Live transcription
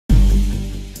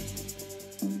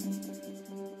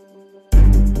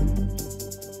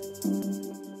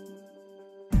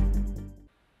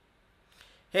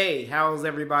Hey, how's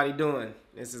everybody doing?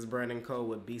 This is Brandon Cole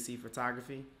with BC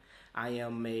Photography. I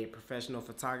am a professional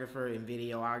photographer and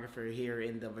videographer here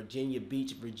in the Virginia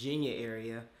Beach, Virginia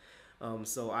area.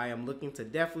 So I am looking to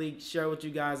definitely share with you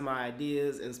guys my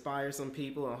ideas, inspire some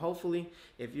people, and hopefully,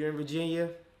 if you're in Virginia,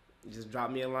 just drop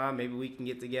me a line. Maybe we can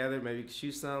get together. Maybe we can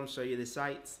shoot some, show you the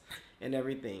sights and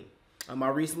everything. I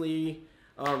recently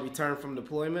returned from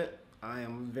deployment. I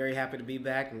am very happy to be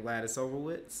back. I'm glad it's over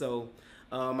with. So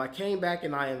I came back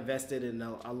and I invested in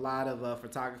a lot of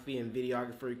photography and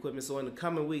videographer equipment. So in the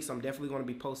coming weeks, I'm definitely going to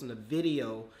be posting a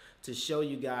video to show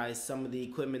you guys some of the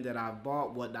equipment that I've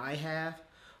bought, what I have,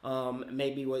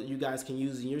 maybe what you guys can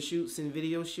use in your shoots and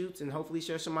video shoots, and hopefully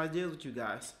share some ideas with you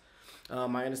guys. I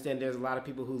understand there's a lot of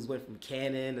people who's went from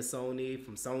Canon to Sony,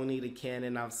 from Sony to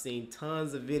Canon. I've seen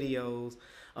tons of videos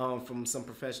from some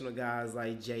professional guys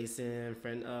like Jason,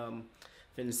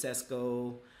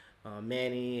 Francesco,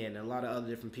 Manny, and a lot of other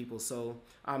different people. So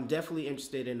I'm definitely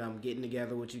interested in getting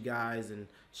together with you guys and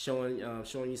showing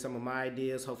you some of my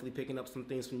ideas, hopefully picking up some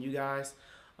things from you guys.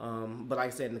 But like I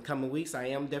said, in the coming weeks, I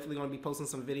am definitely going to be posting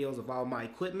some videos of all my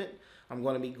equipment. I'm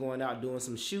going to be going out doing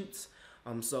some shoots.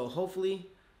 So hopefully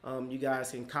you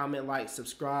guys can comment, like,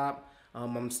 subscribe.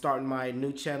 I'm starting my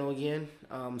new channel again.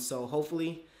 So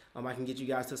hopefully I can get you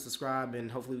guys to subscribe,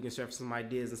 and hopefully we can share some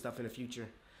ideas and stuff in the future.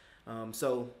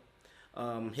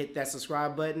 Hit that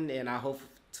subscribe button, and I hope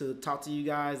to talk to you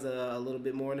guys a little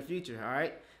bit more in the future. All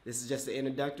right, this is just an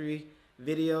introductory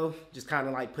video, just kind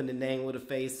of like putting a name with a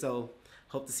face. So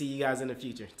hope to see you guys in the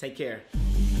future. Take care.